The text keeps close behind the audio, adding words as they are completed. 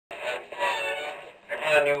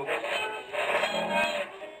Hi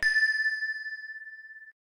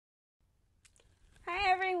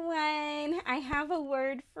everyone, I have a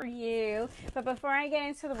word for you, but before I get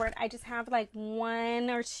into the word, I just have like one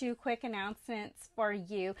or two quick announcements for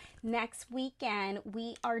you. Next weekend,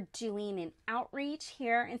 we are doing an outreach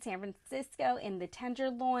here in San Francisco in the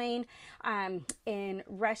Tenderloin, in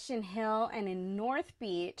Russian Hill, and in North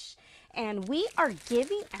Beach, and we are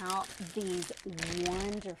giving out these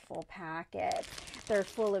wonderful packets. They're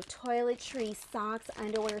full of toiletries, socks,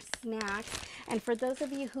 underwear, snacks, and for those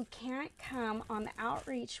of you who can't come on the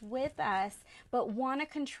outreach with us but want to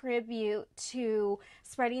contribute to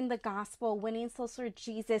spreading the gospel, winning souls for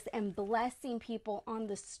Jesus, and blessing people on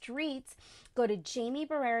the streets, go to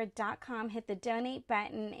jamiebarrera.com, hit the donate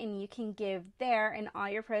button, and you can give there, and all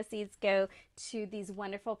your proceeds go to these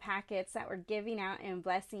wonderful packets that we're giving out and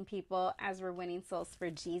blessing people as we're winning souls for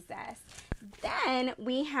Jesus. Then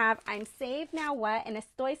we have I'm Saved Now What and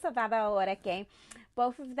Estoy Salvado Ahora.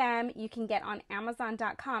 Both of them you can get on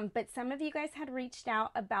Amazon.com, but some of you guys had reached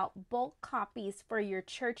out about bulk copies for your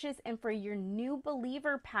churches and for your new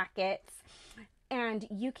believer packets. And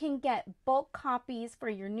you can get bulk copies for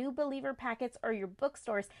your new believer packets or your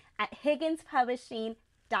bookstores at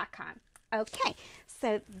HigginsPublishing.com. Okay,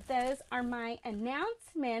 so those are my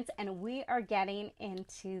announcements, and we are getting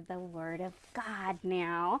into the Word of God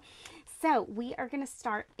now. So we are going to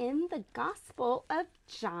start in the Gospel of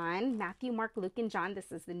John, Matthew, Mark, Luke, and John. This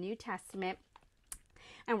is the New Testament.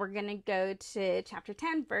 And we're going to go to chapter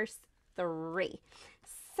 10, verse 3.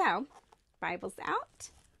 So, Bible's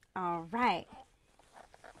out. All right.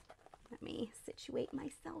 Let me situate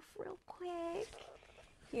myself real quick.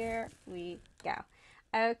 Here we go.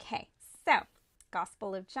 Okay, so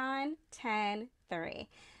Gospel of John 10:3.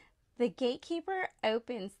 The gatekeeper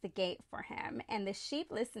opens the gate for him, and the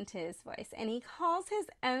sheep listen to his voice, and he calls his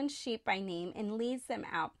own sheep by name and leads them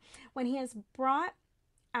out. When he has brought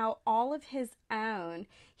out all of his own,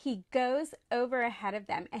 he goes over ahead of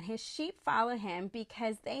them, and his sheep follow him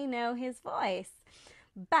because they know his voice.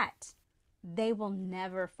 But they will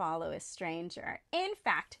never follow a stranger. In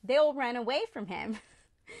fact, they will run away from him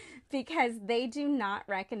because they do not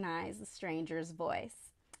recognize the stranger's voice.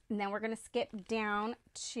 And then we're going to skip down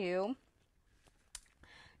to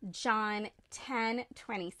John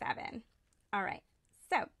 10:27. All right.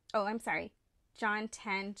 So, John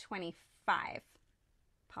 10:25.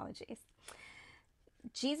 Apologies.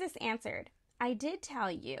 Jesus answered, I did tell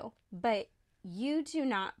you, but you do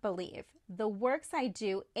not believe. The works I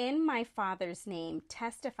do in my Father's name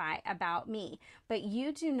testify about me, but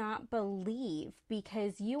you do not believe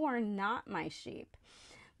because you are not my sheep.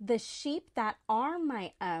 The sheep that are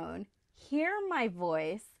my own hear my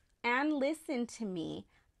voice and listen to me.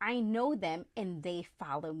 I know them and they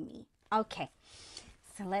follow me. Okay,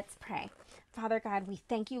 so let's pray. Father God, we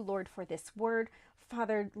thank you, Lord, for this word.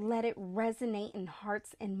 Father, let it resonate in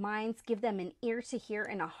hearts and minds. Give them an ear to hear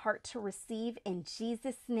and a heart to receive. In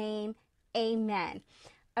Jesus' name, amen.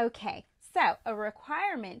 Okay, so a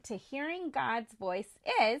requirement to hearing God's voice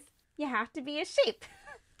is you have to be a sheep.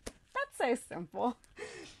 That's so simple.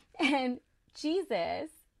 And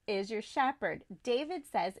Jesus is your shepherd. David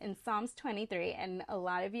says in Psalms 23, and a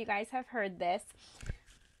lot of you guys have heard this,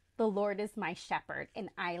 the Lord is my shepherd and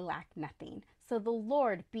I lack nothing. So the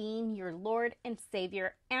Lord, being your Lord and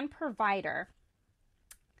Savior and provider,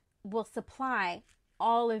 will supply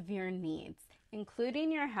all of your needs,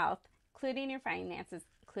 including your health, including your finances,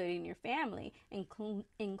 including your family,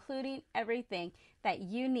 including everything that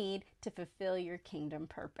you need to fulfill your kingdom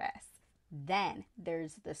purpose. Then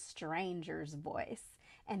there's the stranger's voice.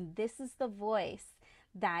 And this is the voice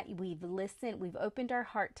that we've opened our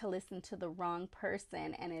heart to listen to the wrong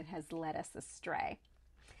person, and it has led us astray.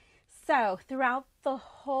 So throughout the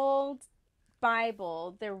whole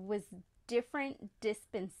Bible, there was different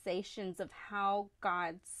dispensations of how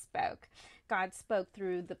God spoke. God spoke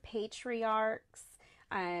through the patriarchs,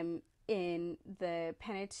 in the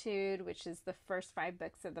Pentateuch, which is the first 5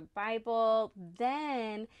 books of the Bible.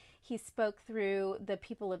 Then he spoke through the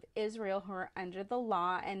people of Israel who are under the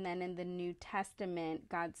law. And then in the New Testament,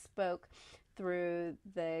 God spoke through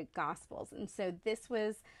the Gospels. And so this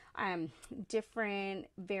was different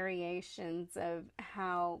variations of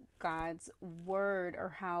how God's word, or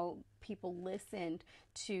how people listened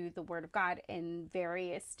to the word of God in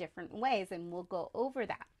various different ways. And we'll go over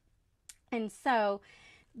that. And so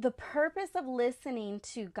the purpose of listening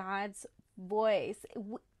to God's voice,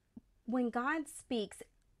 when God speaks,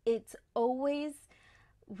 it's always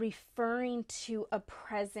referring to a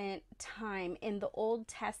present time. In the Old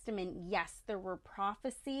Testament, yes, there were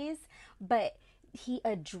prophecies, but he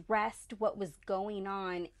addressed what was going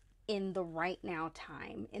on in the right now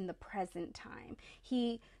time, in the present time.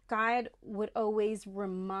 God would always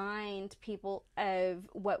remind people of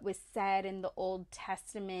what was said in the Old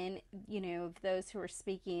Testament, of those who were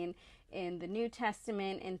speaking in the New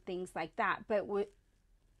Testament and things like that. But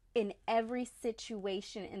in every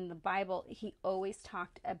situation in the Bible, he always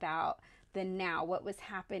talked about the now, what was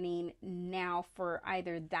happening now for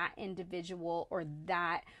either that individual or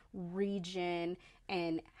that region,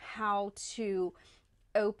 and how to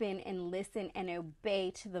open and listen and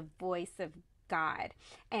obey to the voice of God.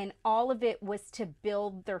 And all of it was to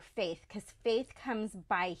build their faith, because faith comes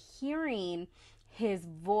by hearing his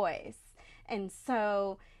voice. And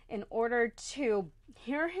so in order to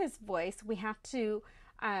hear his voice, we have to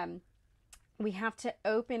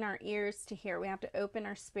open our ears to hear. We have to open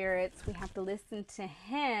our spirits. We have to listen to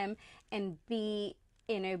him and be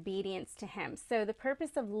in obedience to him. So the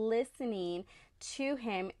purpose of listening to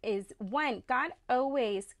him is, one, God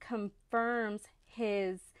always confirms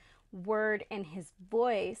his word and his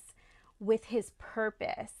voice with his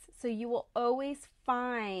purpose. So you will always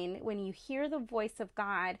find, when you hear the voice of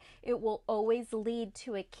God, it will always lead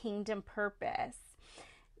to a kingdom purpose.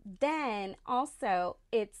 Then also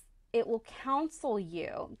it will counsel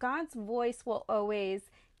you. God's voice will always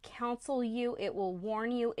counsel you. It will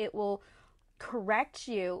warn you. It will correct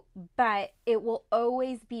you, but it will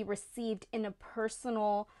always be received in a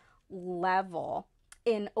personal level,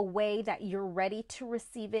 in a way that you're ready to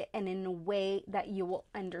receive it, and in a way that you will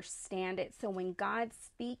understand it. So when God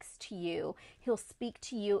speaks to you, he'll speak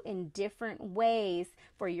to you in different ways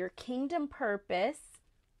for your kingdom purpose,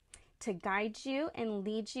 to guide you and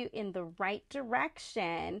lead you in the right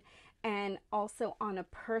direction, and also on a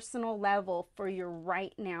personal level for your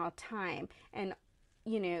right now time, and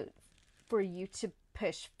for you to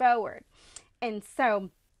push forward. And so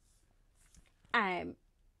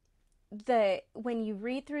when you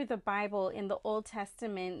read through the Bible in the Old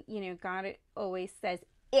Testament, God always says,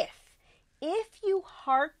 if you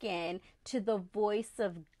hearken to the voice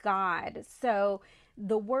of God. So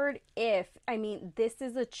the word if, this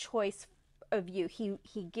is a choice of you.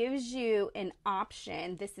 He gives you an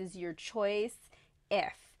option. This is your choice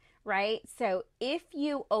if, right? So if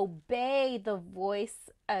you obey the voice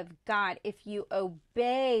of God, if you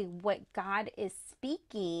obey what God is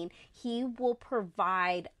speaking, he will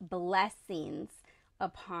provide blessings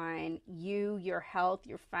upon you, your health,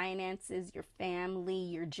 your finances, your family,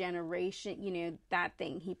 your generation, that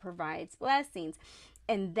thing. He provides blessings.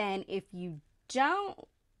 And then if you don't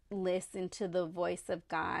listen to the voice of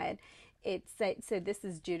God, so this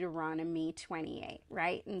is Deuteronomy 28,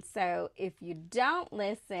 right? And so if you don't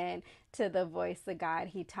listen to the voice of God,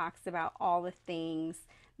 he talks about all the things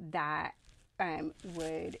that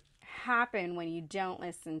would happen when you don't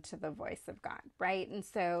listen to the voice of God, right? And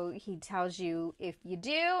so he tells you if you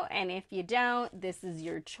do, and if you don't, this is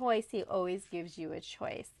your choice. He always gives you a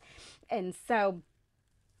choice. And so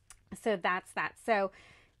that's that. So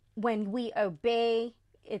when we obey,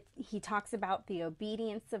 he talks about the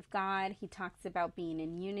obedience of God. He talks about being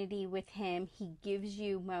in unity with him. He gives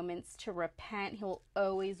you moments to repent. He'll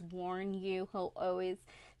always warn you. He'll always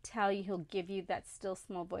tell you. He'll give you that still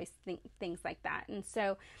small voice, things like that. And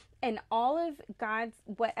so, and all of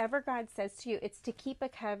whatever God says to you, it's to keep a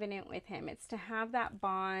covenant with him. It's to have that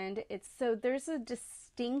bond. So there's a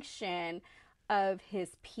distinction of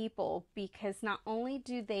his people, because not only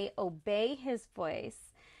do they obey his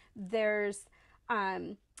voice, there's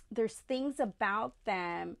things about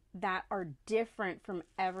them that are different from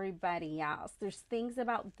everybody else. There's things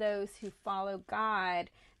about those who follow God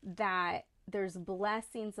that there's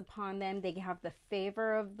blessings upon them. They have the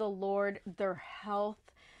favor of the Lord. Their health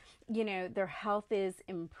is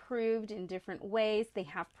improved in different ways. They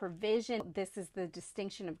have provision. This is the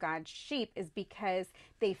distinction of God's sheep, is because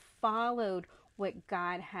they followed what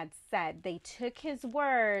God had said. They took his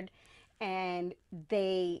word and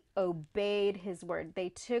they obeyed his word. They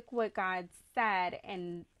took what God said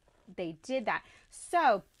and they did that.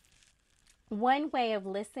 So one way of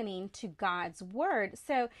listening to God's word.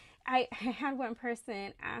 So I had one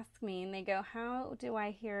person ask me, and they go, how do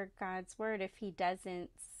I hear God's word if he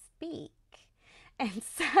doesn't speak? And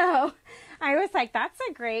so I was like, that's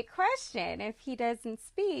a great question. If he doesn't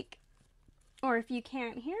speak, or if you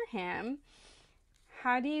can't hear him,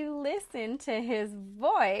 how do you listen to his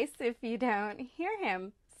voice if you don't hear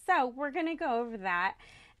him? So we're going to go over that.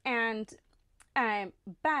 And,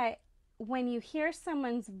 but when you hear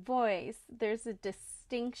someone's voice, there's a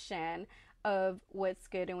distinction of what's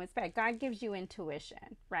good and what's bad. God gives you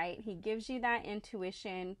intuition, right? He gives you that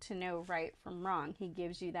intuition to know right from wrong. He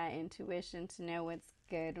gives you that intuition to know what's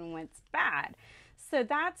good and what's bad. So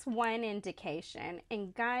that's one indication.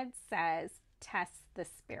 And God says, test the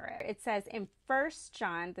spirit. It says in 1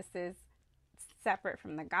 John, this is separate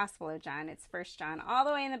from the Gospel of John. It's 1 John, all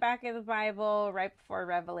the way in the back of the Bible, right before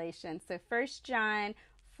Revelation. So 1 John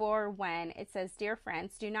 4:1, it says, "Dear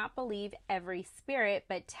friends, do not believe every spirit,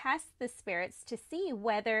 but test the spirits to see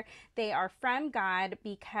whether they are from God,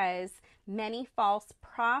 because many false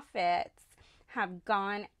prophets have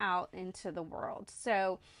gone out into the world."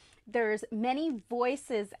 So there's many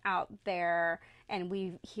voices out there, and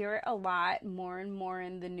we hear it a lot more and more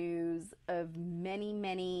in the news of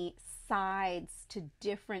many sides to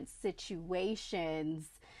different situations.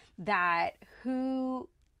 That who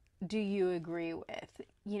do you agree with?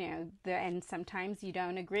 And sometimes you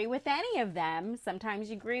don't agree with any of them.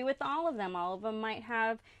 Sometimes you agree with all of them. All of them might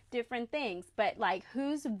have different things, but like,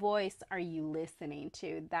 whose voice are you listening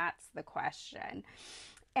to? That's the question.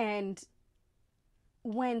 And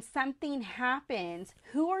when something happens,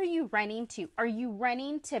 who are you running to? Are you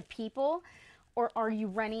running to people, or are you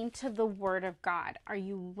running to the Word of God? Are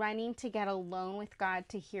you running to get alone with God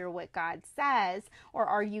to hear what God says? Or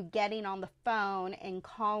are you getting on the phone and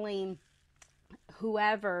calling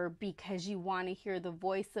whoever because you want to hear the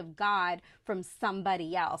voice of God from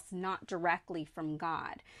somebody else, not directly from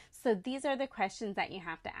God? So these are the questions that you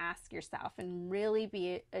have to ask yourself, and really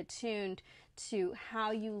be attuned to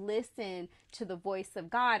how you listen to the voice of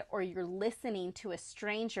God, or you're listening to a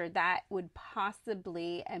stranger that would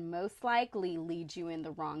possibly and most likely lead you in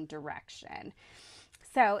the wrong direction.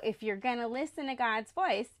 So if you're going to listen to God's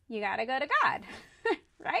voice, you got to go to God,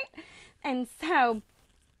 right? And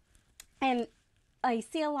I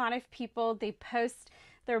see a lot of people, they post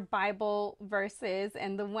their Bible verses,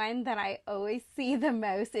 and the one that I always see the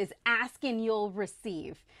most is "ask and you'll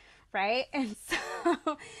receive," right? And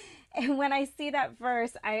so, and when I see that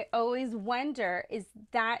verse, I always wonder,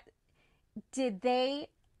 yes,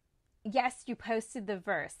 you posted the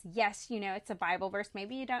verse. Yes, it's a Bible verse.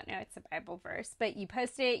 Maybe you don't know it's a Bible verse, but you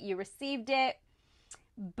posted it, you received it.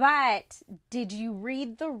 But did you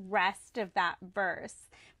read the rest of that verse?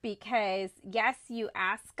 Because yes, you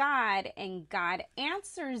ask God and God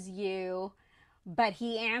answers you, but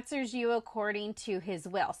he answers you according to his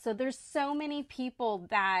will. So there's so many people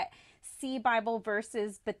that see Bible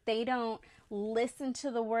verses, but they don't listen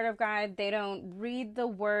to the Word of God. They don't read the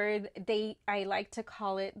Word. I like to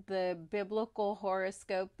call it the biblical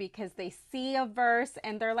horoscope, because they see a verse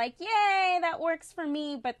and they're like, yay, that works for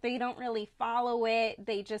me, but they don't really follow it.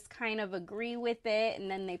 They just kind of agree with it, and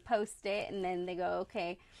then they post it, and then they go,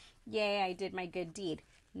 okay, yay, I did my good deed.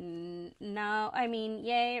 No,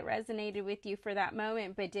 yay, it resonated with you for that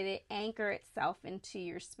moment, but did it anchor itself into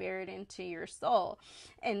your spirit, into your soul?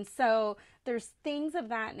 And so there's things of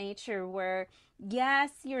that nature where,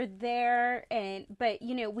 yes, you're there, but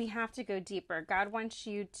we have to go deeper. God wants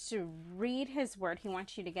you to read his word. He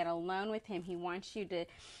wants you to get alone with him. He wants you to,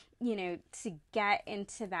 to get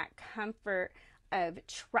into that comfort of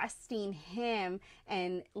trusting him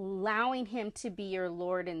and allowing him to be your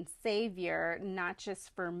Lord and Savior, not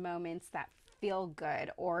just for moments that feel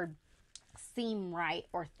good or seem right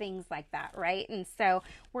or things like that, right? And so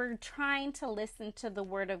we're trying to listen to the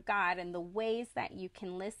Word of God, and the ways that you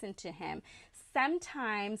can listen to him.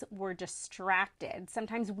 Sometimes we're distracted.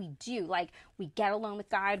 Sometimes we do. Like, we get alone with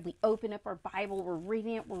God, we open up our Bible, we're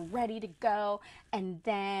reading it, we're ready to go, and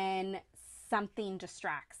then something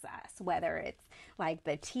distracts us, whether it's like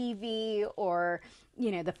the TV or,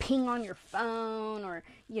 the ping on your phone, or,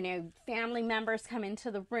 family members come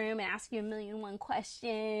into the room and ask you 1,000,001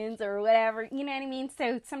 questions or whatever, you know what I mean?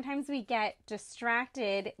 So sometimes we get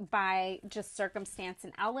distracted by just circumstance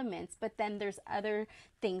and elements, but then there's other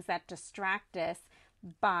things that distract us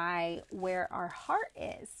by where our heart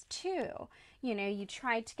is too. You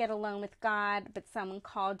tried to get alone with God, but someone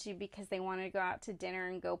called you because they wanted to go out to dinner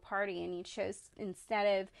and go party, and you chose,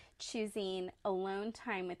 instead of choosing alone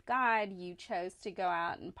time with God, you chose to go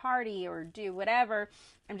out and party or do whatever.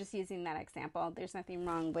 I'm just using that example. There's nothing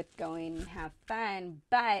wrong with going and have fun,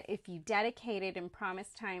 but if you dedicated and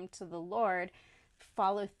promised time to the Lord,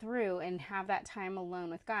 follow through and have that time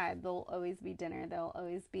alone with God. There'll always be dinner. There'll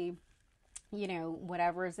always be,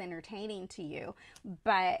 whatever is entertaining to you,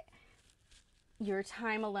 but your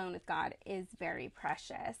time alone with God is very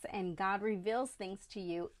precious, and God reveals things to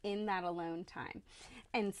you in that alone time.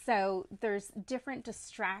 And so there's different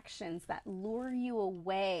distractions that lure you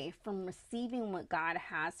away from receiving what God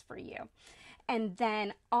has for you. And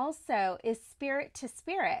then also is spirit to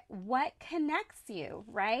spirit. What connects you,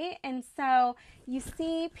 right? And so you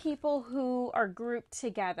see people who are grouped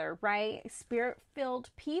together, right? Spirit-filled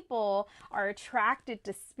people are attracted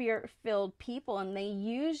to spirit-filled people, and they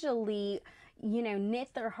usually,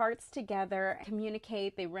 knit their hearts together,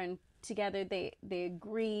 communicate, they run together, they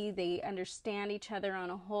agree, they understand each other on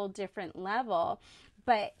a whole different level.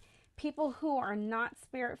 But people who are not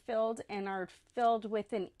spirit-filled and are filled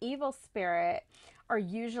with an evil spirit are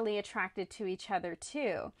usually attracted to each other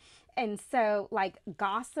too. And so, like,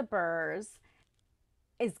 gossipers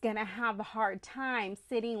is going to have a hard time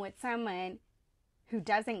sitting with someone who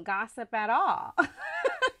doesn't gossip at all.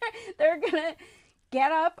 They're going to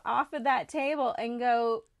get up off of that table and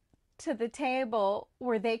go to the table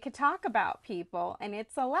where they could talk about people and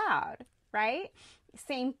it's allowed, right?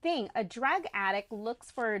 Same thing. A drug addict looks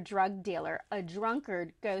for a drug dealer. A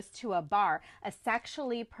drunkard goes to a bar. A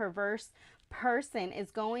sexually perverse person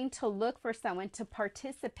is going to look for someone to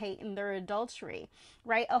participate in their adultery,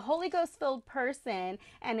 right? A Holy Ghost filled person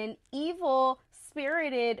and an evil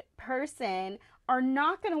spirited person are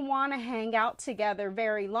not going to want to hang out together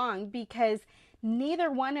very long, because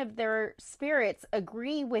neither one of their spirits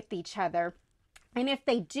agree with each other. And if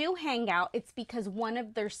they do hang out, it's because one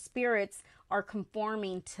of their spirits are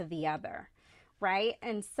conforming to the other, right?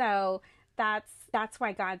 And so that's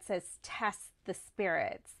why God says test the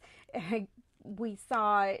spirits. We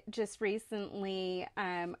saw just recently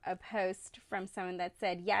a post from someone that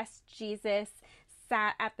said, yes, Jesus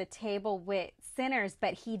sat at the table with sinners,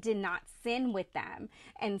 but he did not sin with them.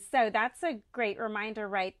 And so that's a great reminder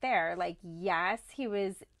right there. Like, yes, he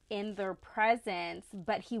was in their presence,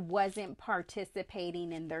 but he wasn't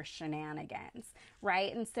participating in their shenanigans,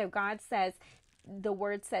 right? And so God says, the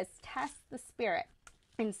word says, test the spirit.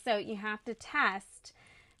 And so you have to test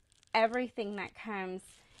everything that comes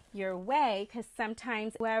your way, because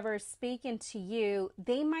sometimes whoever's speaking to you,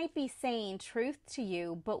 they might be saying truth to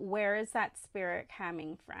you, but where is that spirit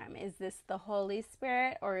coming from? Is this the Holy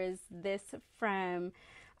Spirit, or is this from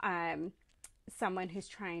someone who's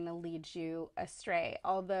trying to lead you astray?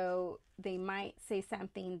 Although they might say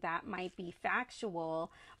something that might be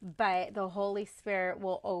factual, but the Holy Spirit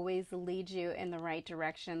will always lead you in the right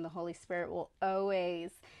direction. The Holy Spirit will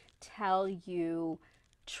always tell you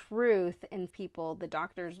truth. And the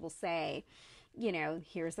doctors will say,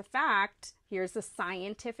 here's a fact, here's a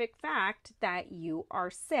scientific fact that you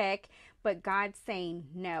are sick, but God's saying,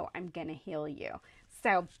 no, I'm going to heal you.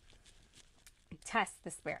 So test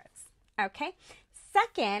the spirits. Okay.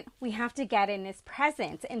 Second, we have to get in his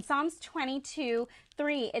presence. In Psalms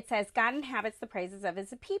 22:3, it says, God inhabits the praises of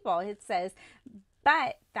his people. It says,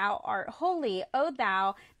 but thou art holy, O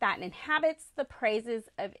thou that inhabits the praises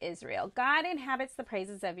of Israel. God inhabits the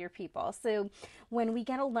praises of your people. So when we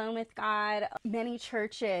get alone with God, many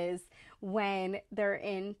churches, when they're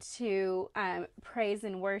into praise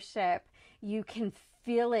and worship, you can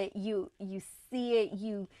feel it, you see it,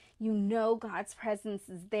 you know God's presence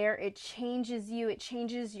is there. It changes you, it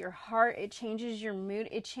changes your heart, it changes your mood,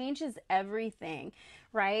 it changes everything,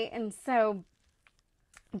 right? And so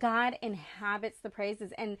God inhabits the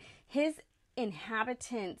praises, and his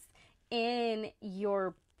inhabitants in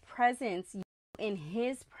your presence, in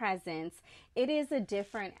his presence, it is a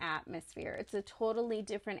different atmosphere. It's a totally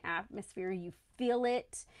different atmosphere. You feel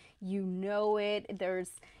it, you know it.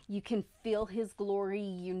 You can feel his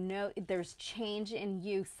glory. There's change in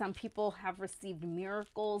you. Some people have received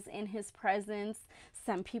miracles in his presence.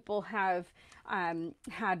 Some people have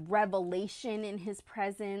had revelation in his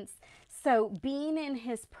presence. So being in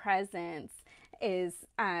his presence is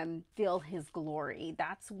feel his glory.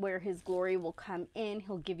 That's where his glory will come in.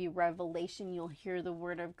 He'll give you revelation. You'll hear the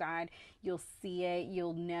word of God. You'll see it.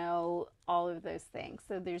 You'll know all of those things.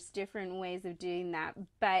 So there's different ways of doing that,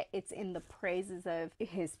 but it's in the praises of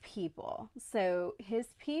his people. So his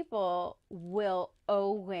people will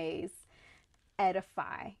always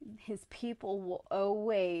edify. His people will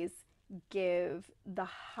always give the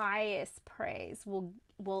highest praise,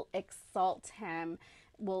 will exalt him,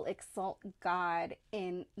 will exalt God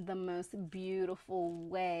in the most beautiful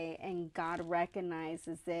way, and God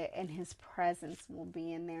recognizes it, and his presence will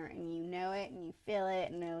be in there, and you know it and you feel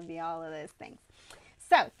it, and it'll be all of those things.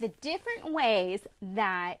 So the different ways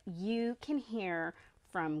that you can hear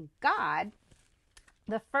from God,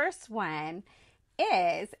 the first one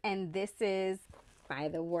is, and this is by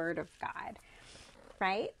the word of God,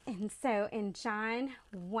 right? And so in John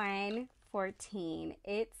 1:14,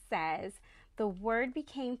 it says, the word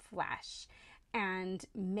became flesh and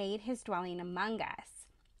made his dwelling among us.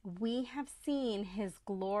 We have seen his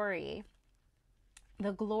glory,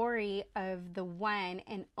 the glory of the one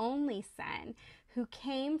and only Son who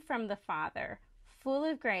came from the Father, full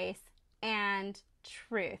of grace and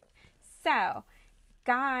truth. So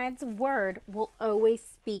God's word will always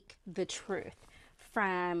speak the truth.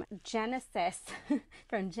 From Genesis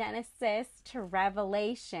to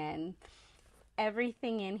Revelation,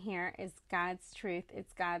 everything in here is God's truth.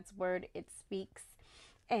 It's God's word. It speaks.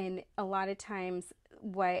 And a lot of times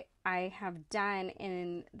what I have done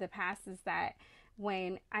in the past is that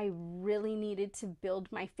when I really needed to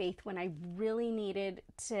build my faith, when I really needed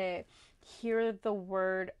to hear the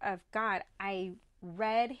word of God, I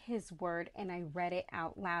read his word and I read it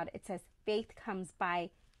out loud. It says faith comes by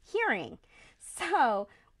hearing. So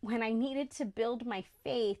when I needed to build my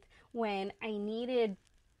faith, when I needed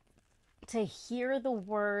to hear the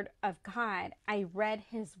word of God, I read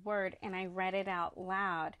his word and I read it out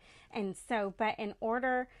loud. And so, but in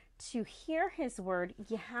order to hear his word,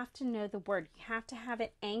 you have to know the word. You have to have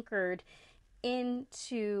it anchored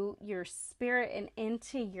into your spirit and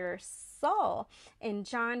into your soul. In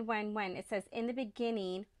John 1:1, it says, in the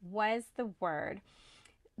beginning was the word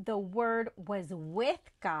was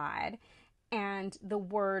with God, and the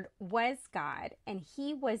word was God, and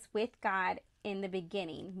he was with God in the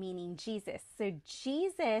beginning, meaning Jesus. So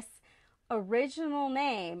Jesus' original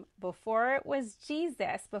name, before it was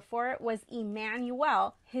Jesus, before it was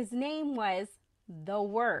Emmanuel, his name was the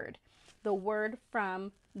Word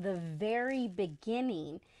from the very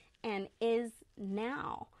beginning, and is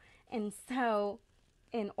now. And so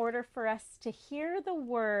in order for us to hear the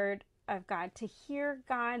word of God, to hear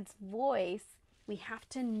God's voice, we have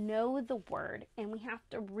to know the word and we have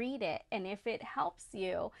to read it. And if it helps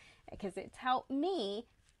you, because it's helped me,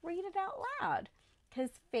 read it out loud.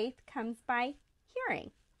 Because faith comes by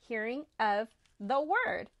hearing of the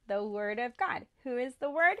word of God. Who is the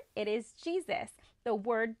word? It is Jesus. The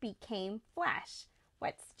word became flesh.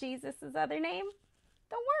 What's Jesus's other name?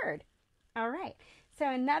 The word. All right. So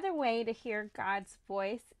another way to hear God's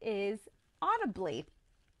voice is audibly.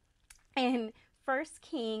 In 1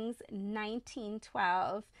 Kings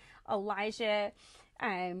 19:12, Elijah,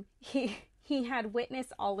 he had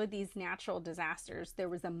witnessed all of these natural disasters. There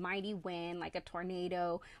was a mighty wind, like a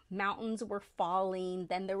tornado. Mountains were falling.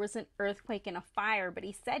 Then there was an earthquake and a fire. But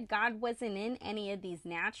he said God wasn't in any of these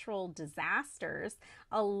natural disasters.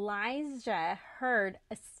 Elijah heard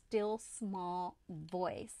a still small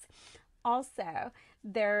voice. Also,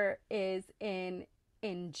 there is in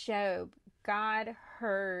Job, God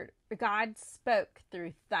spoke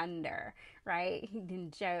through thunder, right?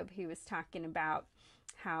 In Job, he was talking about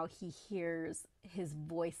how he hears his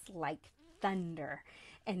voice like thunder.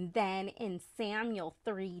 And then in Samuel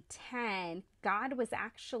 3:10, God was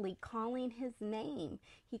actually calling his name.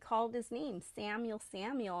 He called his name Samuel,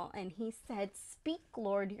 Samuel, and he said, "Speak,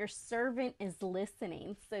 Lord, your servant is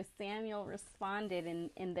listening." So Samuel responded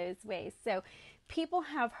in those ways. So people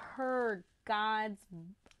have heard God's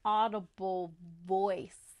audible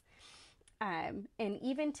voice. And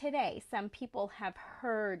even today, some people have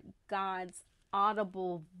heard God's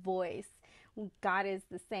audible voice. God is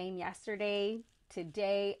the same yesterday,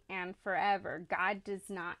 today, and forever. God does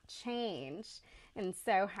not change. And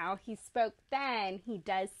so how he spoke then, he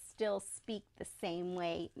does still speak the same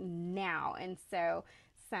way now. And so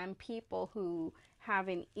some people who have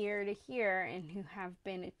an ear to hear and who have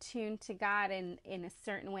been attuned to God in a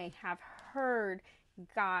certain way have heard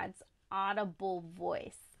God's audible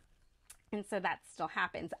voice. And so that still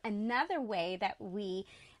happens. Another way that we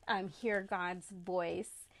hear God's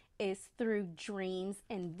voice is through dreams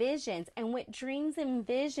and visions. And with dreams and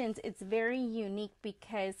visions, it's very unique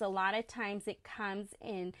because a lot of times it comes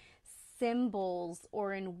in symbols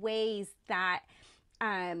or in ways that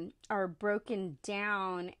are broken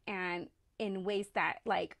down and in ways that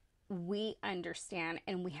like we understand,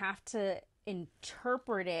 and we have to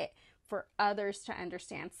interpret it for others to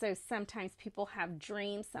understand. So sometimes people have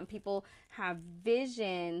dreams, some people have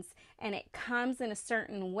visions, and it comes in a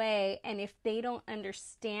certain way. And if they don't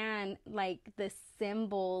understand like the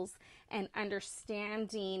symbols and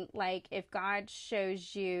understanding, like if God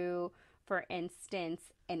shows you, for instance,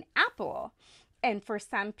 an apple, and for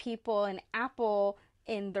some people an apple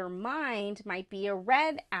in their mind might be a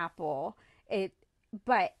red apple,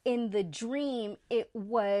 but in the dream, it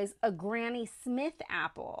was a Granny Smith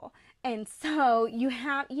apple. And so you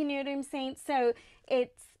know what I'm saying? So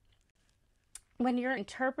it's when you're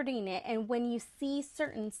interpreting it and when you see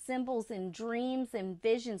certain symbols in dreams and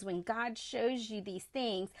visions, when God shows you these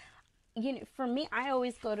things, for me, I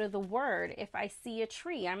always go to the word. If I see a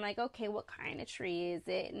tree, I'm like, okay, what kind of tree is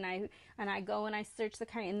it? And I go and I search the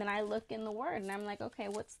kind, and then I look in the word and I'm like, okay,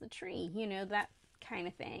 what's the tree? That kind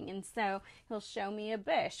of thing. And so he'll show me a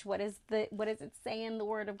bush. What does it say in the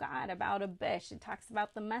word of God about a bush? It talks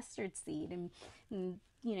about the mustard seed, and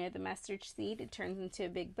the mustard seed, it turns into a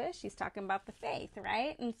big bush. He's talking about the faith,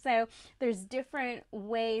 right? And so there's different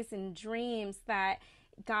ways in dreams that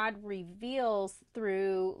God reveals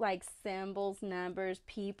through like symbols, numbers,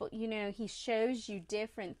 people, he shows you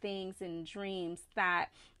different things in dreams that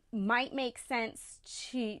might make sense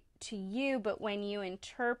to you, but when you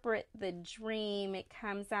interpret the dream, it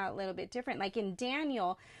comes out a little bit different. Like in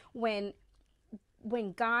Daniel, when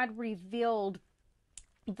God revealed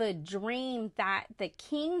the dream that the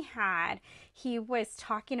king had, he was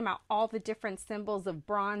talking about all the different symbols of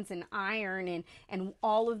bronze and iron, and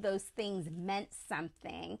all of those things meant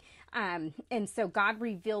something. And so God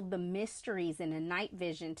revealed the mysteries in a night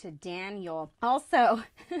vision to Daniel. Also,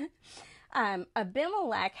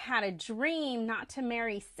 Abimelech had a dream not to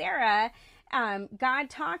marry Sarah. God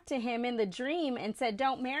talked to him in the dream and said,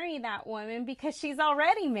 don't marry that woman because she's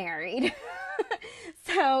already married.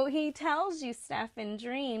 So he tells you stuff in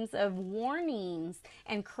dreams of warnings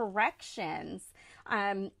and corrections.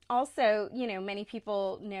 Also, many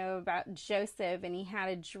people know about Joseph, and he had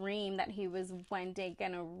a dream that he was one day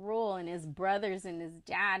going to rule, and his brothers and his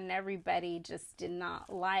dad and everybody just did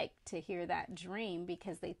not like to hear that dream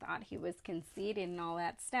because they thought he was conceited and all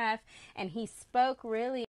that stuff. And he spoke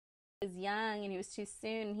really was young and he was too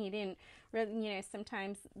soon. He didn't really,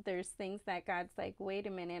 sometimes there's things that God's like, wait a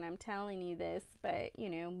minute, I'm telling you this, but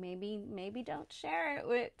maybe don't share it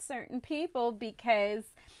with certain people because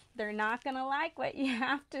they're not going to like what you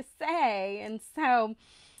have to say. And so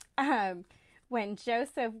when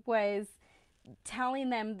Joseph was telling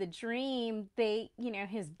them the dream, they,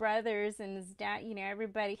 his brothers and his dad,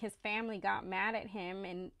 everybody, his family got mad at him,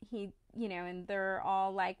 and he, and they're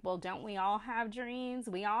all like, well, don't we all have dreams?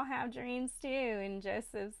 We all have dreams too. And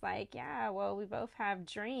Joseph's like, yeah, well, we both have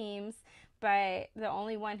dreams, but the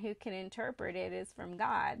only one who can interpret it is from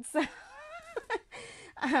God.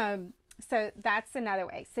 So that's another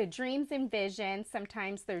way. So dreams and visions,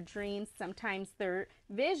 sometimes they're dreams, sometimes they're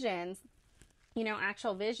visions,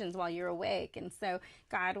 actual visions while you're awake. And so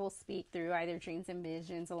God will speak through either dreams and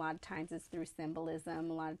visions. A lot of times it's through symbolism.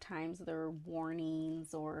 A lot of times they're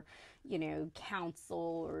warnings or,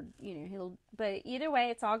 counsel, or, but either way,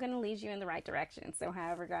 it's all going to lead you in the right direction. So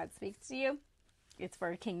however God speaks to you, it's for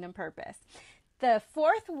a kingdom purpose. The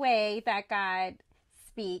fourth way that God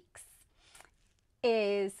speaks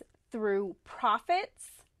is through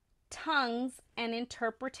prophets, tongues, and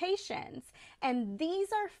interpretations. And these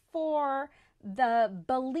are for the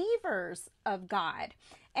believers of God.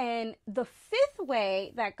 And the fifth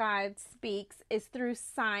way that God speaks is through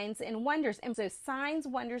signs and wonders. And so signs,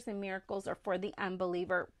 wonders, and miracles are for the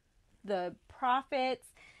unbeliever. The prophets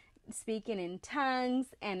speaking in tongues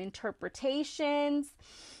and interpretations,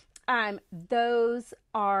 those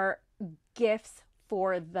are gifts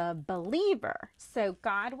for the believer. So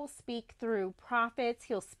God will speak through prophets.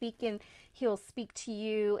 He'll speak to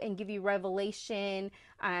you and give you revelation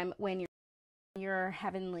when you're in your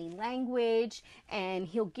heavenly language, and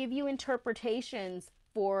he'll give you interpretations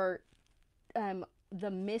for the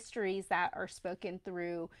mysteries that are spoken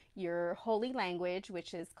through your holy language,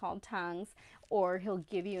 which is called tongues, or he'll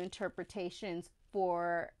give you interpretations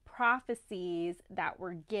for prophecies that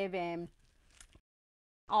were given.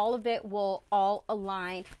 All of it will all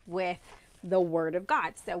align with the word of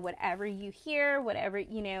God. So whatever you hear, whatever,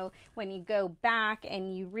 when you go back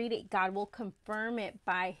and you read it, God will confirm it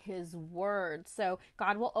by his word. So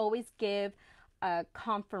God will always give a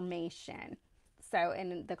confirmation. So,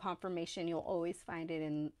 and the confirmation, you'll always find it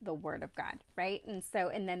in the word of God, right? And so,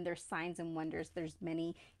 and then there's signs and wonders. There's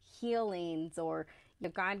many healings, or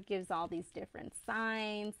God gives all these different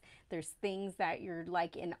signs. There's things that you're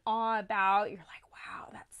like in awe about. You're like, wow,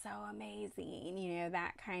 that's so amazing,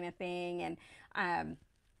 that kind of thing. And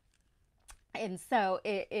so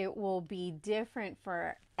it will be different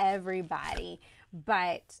for everybody.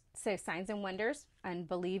 But so signs and wonders,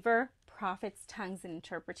 unbeliever, prophets, tongues, and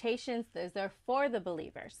interpretations, those are for the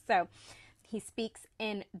believers. So he speaks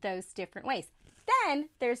in those different ways. Then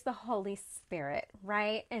there's the Holy Spirit,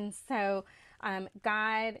 right? And so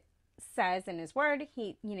God says in his word,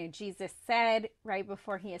 Jesus said right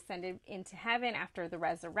before he ascended into heaven after the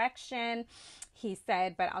resurrection, he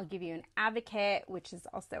said, but I'll give you an advocate, which is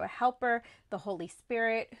also a helper, the Holy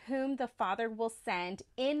Spirit, whom the Father will send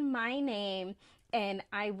in my name, and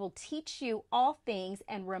I will teach you all things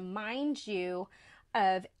and remind you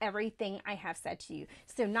of everything I have said to you.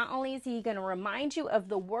 So not only is he going to remind you of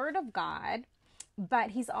the word of God,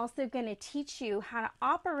 but he's also going to teach you how to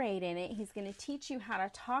operate in it. He's going to teach you how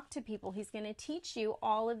to talk to people. He's going to teach you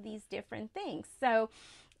all of these different things. So,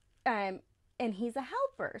 and he's a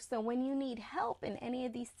helper. So when you need help in any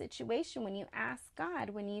of these situations, when you ask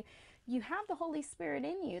God, when you have the Holy Spirit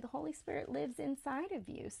in you, the Holy Spirit lives inside of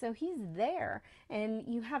you. So he's there and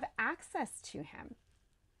you have access to him.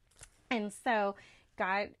 And so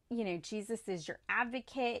God, Jesus is your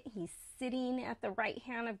advocate. He's sitting at the right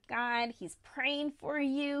hand of God. He's praying for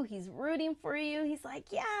you. He's rooting for you. He's like,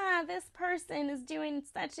 yeah, this person is doing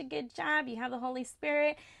such a good job. You have the Holy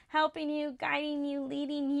Spirit helping you, guiding you,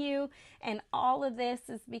 leading you. And all of this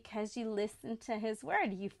is because you listened to his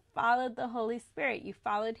word. You followed the Holy Spirit. You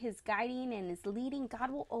followed his guiding and his leading. God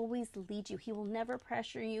will always lead you. He will never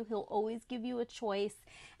pressure you. He'll always give you a choice.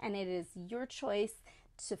 And it is your choice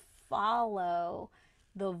to follow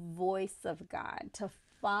the voice of God, to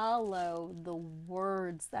follow the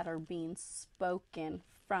words that are being spoken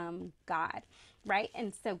from God, right?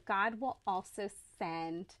 And so God will also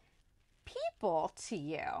send people to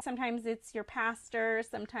you. Sometimes it's your pastor,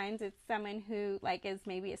 sometimes it's someone who is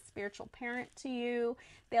maybe a spiritual parent to you.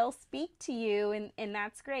 They'll speak to you and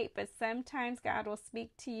that's great, but sometimes God will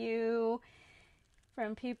speak to you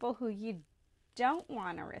from people who you don't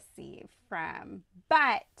want to receive from.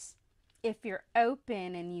 But if you're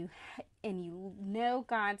open and you know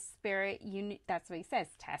God's Spirit, that's what he says,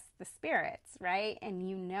 test the spirits, right? And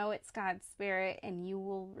you know it's God's Spirit and you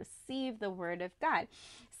will receive the word of God.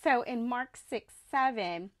 So in Mark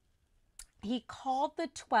 6:7, he called the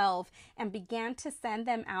 12 and began to send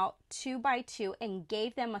them out 2 by 2 and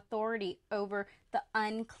gave them authority over the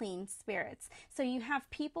unclean spirits. So you have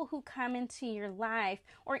people who come into your life,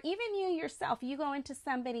 or even you yourself, you go into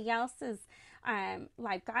somebody else's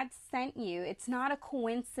life. God sent you. It's not a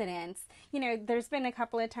coincidence. There's been a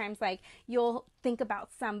couple of times you'll think about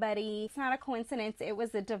somebody. It's not a coincidence. It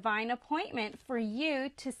was a divine appointment for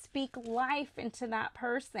you to speak life into that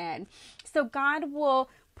person. So God will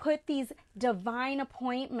put these divine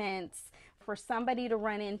appointments for somebody to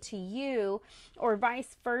run into you, or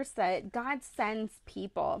vice versa. God sends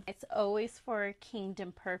people. It's always for a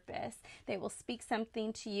kingdom purpose. They will speak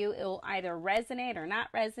something to you. It will either resonate or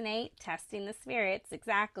not resonate, testing the spirits,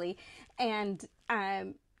 exactly. And,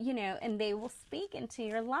 and they will speak into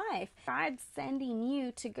your life. God's sending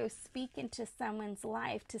you to go speak into someone's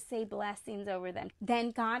life, to say blessings over them. Then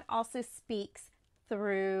God also speaks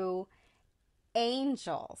through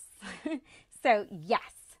angels. So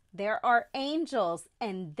yes, there are angels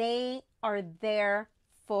and they are there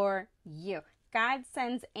for you. God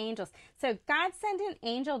sends angels. So God sent an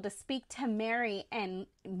angel to speak to Mary and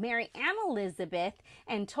Elizabeth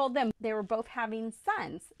and told them they were both having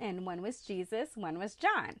sons. And one was Jesus, one was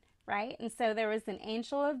John, right? And so there was an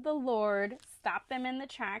angel of the Lord, stopped them in the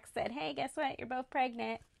tracks, said, hey, guess what? You're both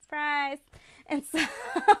pregnant. Surprise. And so,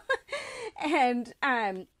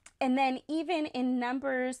 and then even in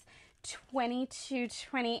Numbers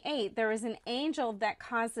 22:28, there was an angel that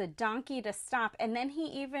caused a donkey to stop, and then he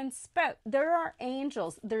even spoke. There are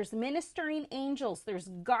angels. There's ministering angels. There's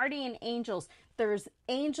guardian angels. There's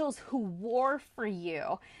angels who war for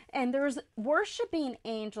you, and there's worshiping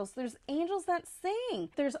angels. There's angels that sing.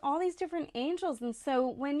 There's all these different angels, and so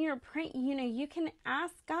when you're praying, you can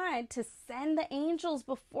ask God to send the angels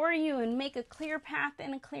before you and make a clear path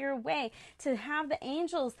and a clear way, to have the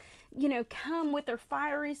angels come with their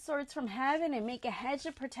fiery swords from heaven and make a hedge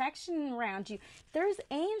of protection around you. There's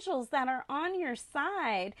angels that are on your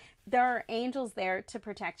side. There are angels there to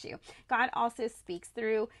protect you. God also speaks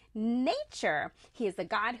through nature. He is a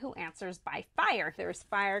God who answers by fire. There's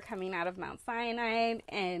fire coming out of Mount Sinai,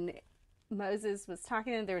 and Moses was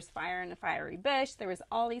talking to them. There was fire in a fiery bush. There was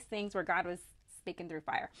all these things where God was speaking through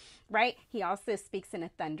fire, right? He also speaks in a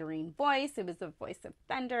thundering voice. It was a voice of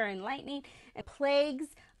thunder and lightning. And plagues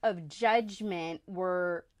of judgment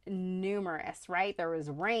were numerous, right? There was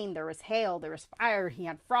rain, there was hail, there was fire, he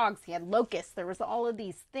had frogs, he had locusts. There was all of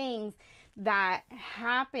these things that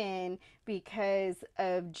happen because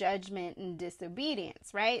of judgment and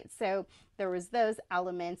disobedience, right? So there was those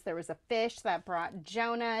elements. There was a fish that brought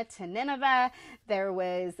Jonah to Nineveh. There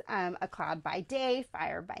was a cloud by day,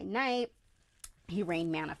 fire by night. He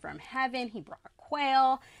rained manna from heaven. He brought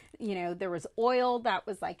quail. There was oil that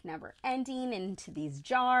was never ending into these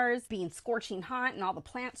jars, being scorching hot, and all the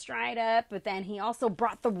plants dried up. But then he also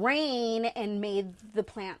brought the rain and made the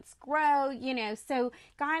plants grow, So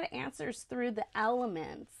God answers through the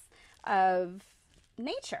elements of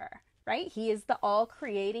nature, right? He is the all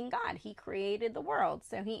creating God. He created the world.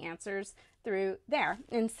 So he answers through there.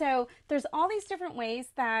 And so there's all these different ways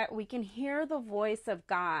that we can hear the voice of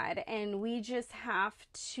God, and we just have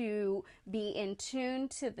to be in tune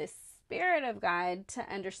to the Spirit of God to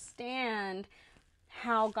understand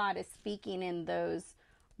how God is speaking in those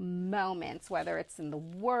moments, whether it's in the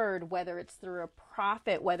word, whether it's through a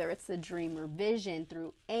prophet, whether it's a dream or vision,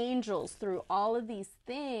 through angels, through all of these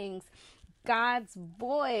things. God's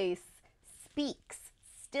voice speaks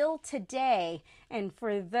still today. And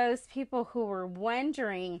for those people who were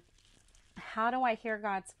wondering How do I hear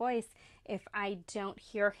God's voice if I don't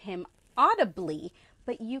hear him audibly?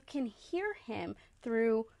 But you can hear him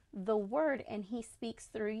through the word, and he speaks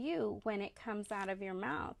through you when it comes out of your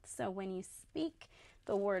mouth. So when you speak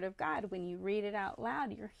the word of God, when you read it out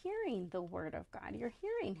loud, you're hearing the word of God. You're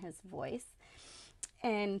hearing his voice.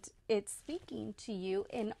 And it's speaking to you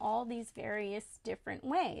in all these various different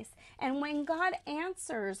ways. And when God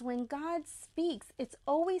answers, when God speaks, it's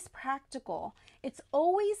always practical. It's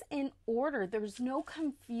always in order. There's no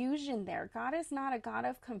confusion there. God is not a God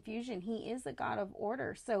of confusion. He is a God of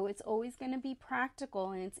order. So it's always going to be practical,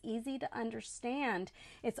 and it's easy to understand.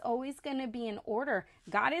 It's always going to be in order.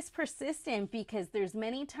 God is persistent, because there's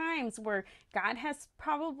many times where God has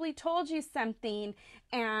probably told you something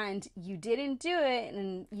and you didn't do it,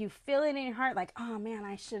 and you feel it in your heart like, oh man,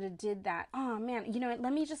 I should have did that. Oh man, you know what?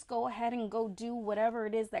 Let me just go ahead and go do whatever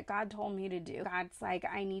it is that God told me to do. God's like,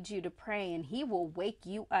 I need you to pray, and he will wake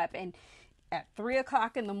you up. And at 3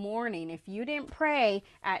 o'clock in the morning, if you didn't pray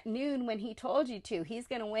at noon when he told you to, he's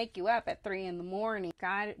going to wake you up at 3 in the morning.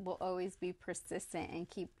 God will always be persistent and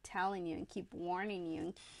keep telling you and keep warning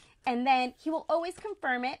you. And then he will always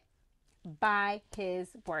confirm it by his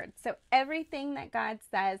word. So everything that God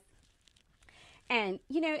says, and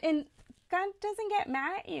and God doesn't get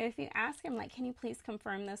mad at you if you ask him, like, can you please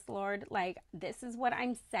confirm this, Lord? Like, this is what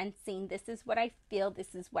I'm sensing. This is what I feel.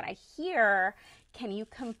 This is what I hear. Can you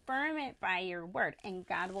confirm it by your word? And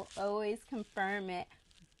God will always confirm it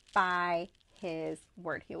by his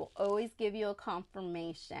word. He will always give you a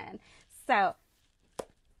confirmation. So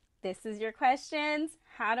this is your questions.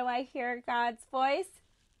 How do I hear God's voice?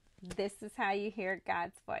 This is how you hear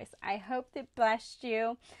God's voice. I hope it blessed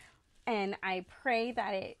you, and I pray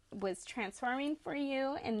that it was transforming for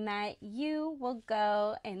you, and that you will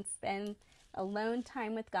go and spend alone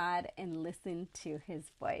time with God and listen to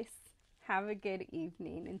his voice. Have a good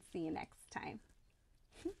evening, and see you next time.